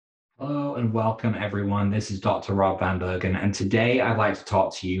Hello and welcome everyone. This is Dr. Rob Van Bergen, and today I'd like to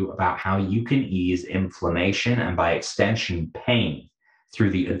talk to you about how you can ease inflammation and by extension pain through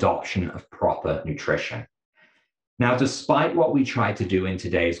the adoption of proper nutrition. Now, despite what we try to do in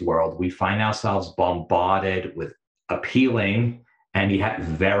today's world, we find ourselves bombarded with appealing and yet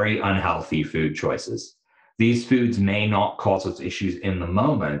very unhealthy food choices. These foods may not cause us issues in the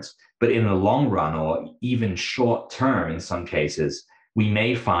moment, but in the long run, or even short term in some cases, we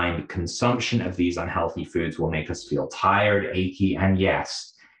may find consumption of these unhealthy foods will make us feel tired, achy, and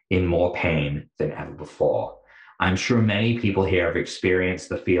yes, in more pain than ever before. I'm sure many people here have experienced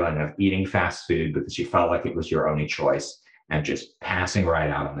the feeling of eating fast food because you felt like it was your only choice and just passing right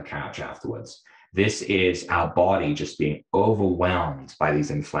out on the couch afterwards. This is our body just being overwhelmed by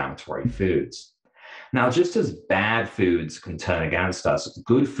these inflammatory foods. Now, just as bad foods can turn against us,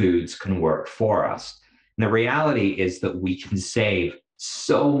 good foods can work for us. And the reality is that we can save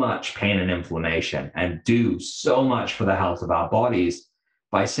so much pain and inflammation and do so much for the health of our bodies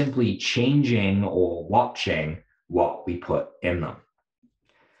by simply changing or watching what we put in them.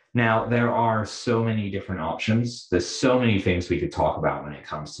 Now, there are so many different options. There's so many things we could talk about when it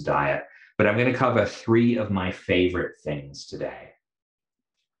comes to diet, but I'm going to cover three of my favorite things today.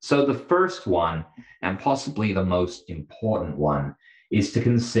 So the first one, and possibly the most important one, is to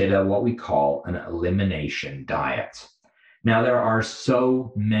consider what we call an elimination diet. Now, there are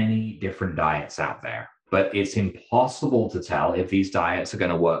so many different diets out there, but it's impossible to tell if these diets are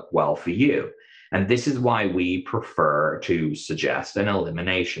going to work well for you. And this is why we prefer to suggest an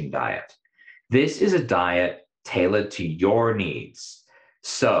elimination diet. This is a diet tailored to your needs.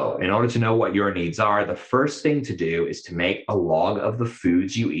 So, in order to know what your needs are, the first thing to do is to make a log of the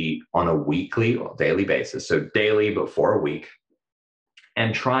foods you eat on a weekly or daily basis. So, daily, but for a week,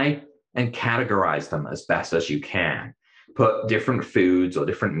 and try and categorize them as best as you can. Put different foods or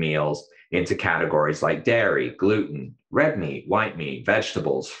different meals into categories like dairy, gluten, red meat, white meat,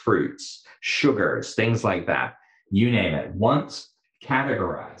 vegetables, fruits, sugars, things like that. You name it. Once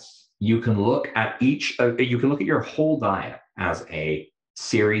categorized, you can look at your whole diet as a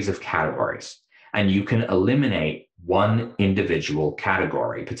series of categories, and you can eliminate one individual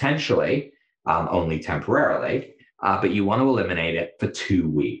category, potentially only temporarily, but you want to eliminate it for 2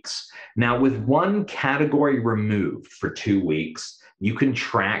 weeks. Now, with one category removed for 2 weeks, you can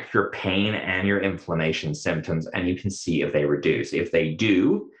track your pain and your inflammation symptoms, and you can see if they reduce. If they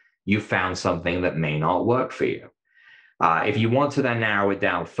do, you found something that may not work for you. If you want to then narrow it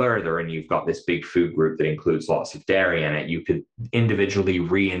down further and you've got this big food group that includes lots of dairy in it, you could individually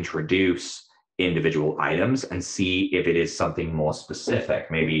reintroduce individual items and see if it is something more specific.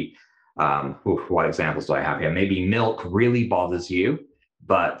 Maybe, what examples do I have here? Maybe milk really bothers you,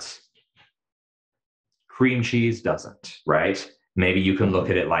 but cream cheese doesn't, right? Maybe you can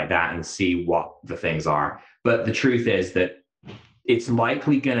look at it like that and see what the things are. But the truth is that it's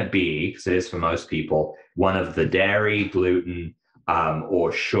likely going to be, because it is for most people, one of the dairy, gluten,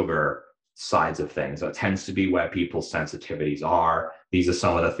 or sugar sides of things. That tends to be where people's sensitivities are. These are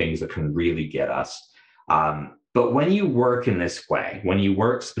some of the things that can really get us. But when you work in this way, when you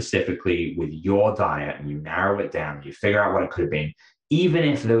work specifically with your diet and you narrow it down, you figure out what it could have been, even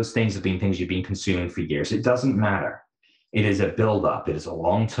if those things have been things you've been consuming for years, it doesn't matter. It is a buildup. It is a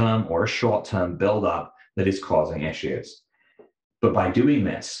long-term or a short-term buildup that is causing issues. But by doing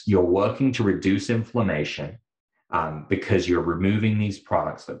this, you're working to reduce inflammation because you're removing these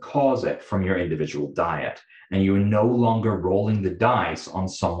products that cause it from your individual diet. And you're no longer rolling the dice on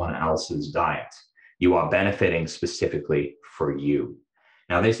someone else's diet. You are benefiting specifically for you.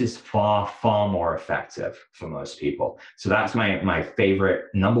 Now, this is far, far more effective for most people. So that's my favorite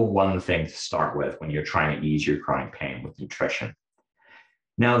number one thing to start with when you're trying to ease your chronic pain with nutrition.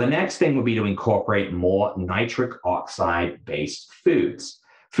 Now, the next thing would be to incorporate more nitric oxide-based foods.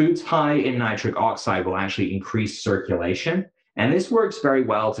 Foods high in nitric oxide will actually increase circulation, and this works very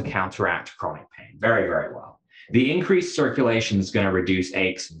well to counteract chronic pain, very, very well. The increased circulation is going to reduce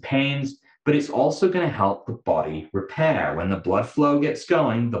aches and pains, but it's also going to help the body repair. When the blood flow gets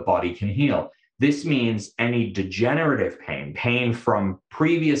going, the body can heal. This means any degenerative pain, pain from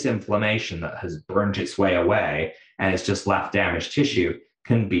previous inflammation that has burnt its way away and it's just left damaged tissue,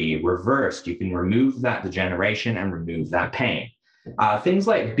 can be reversed. You can remove that degeneration and remove that pain. Things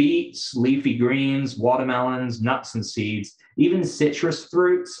like beets, leafy greens, watermelons, nuts and seeds, even citrus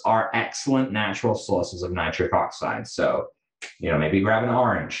fruits are excellent natural sources of nitric oxide. So, maybe grab an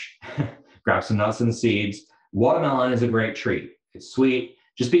orange, grab some nuts and seeds. Watermelon is a great treat. It's sweet.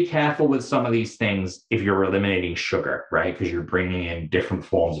 Just be careful with some of these things if you're eliminating sugar, right? Because you're bringing in different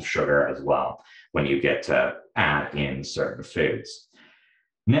forms of sugar as well when you get to add in certain foods.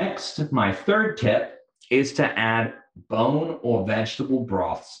 Next, my third tip is to add bone or vegetable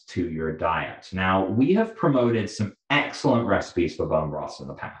broths to your diet. Now, we have promoted some excellent recipes for bone broths in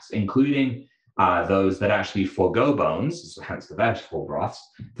the past, including those that actually forego bones, hence the vegetable broths,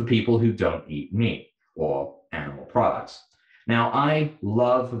 for people who don't eat meat or animal products. Now, I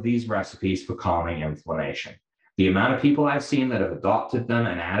love these recipes for calming inflammation. The amount of people I've seen that have adopted them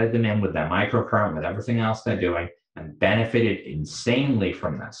and added them in with their microcurrent, with everything else they're doing, and benefited insanely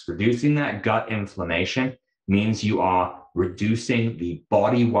from this. Reducing that gut inflammation means you are reducing the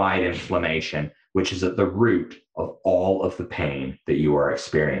body-wide inflammation, which is at the root of all of the pain that you are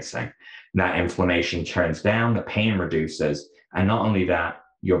experiencing. That inflammation turns down, the pain reduces, and not only that,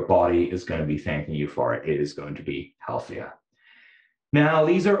 your body is going to be thanking you for it. It is going to be healthier. Now,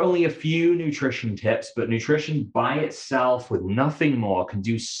 these are only a few nutrition tips, but nutrition by itself with nothing more can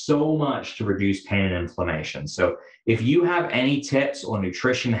do so much to reduce pain and inflammation. So if you have any tips or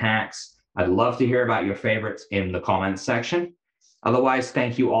nutrition hacks, I'd love to hear about your favorites in the comments section. Otherwise,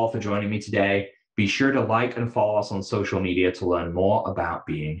 thank you all for joining me today. Be sure to like and follow us on social media to learn more about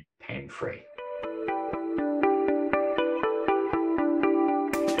being pain-free.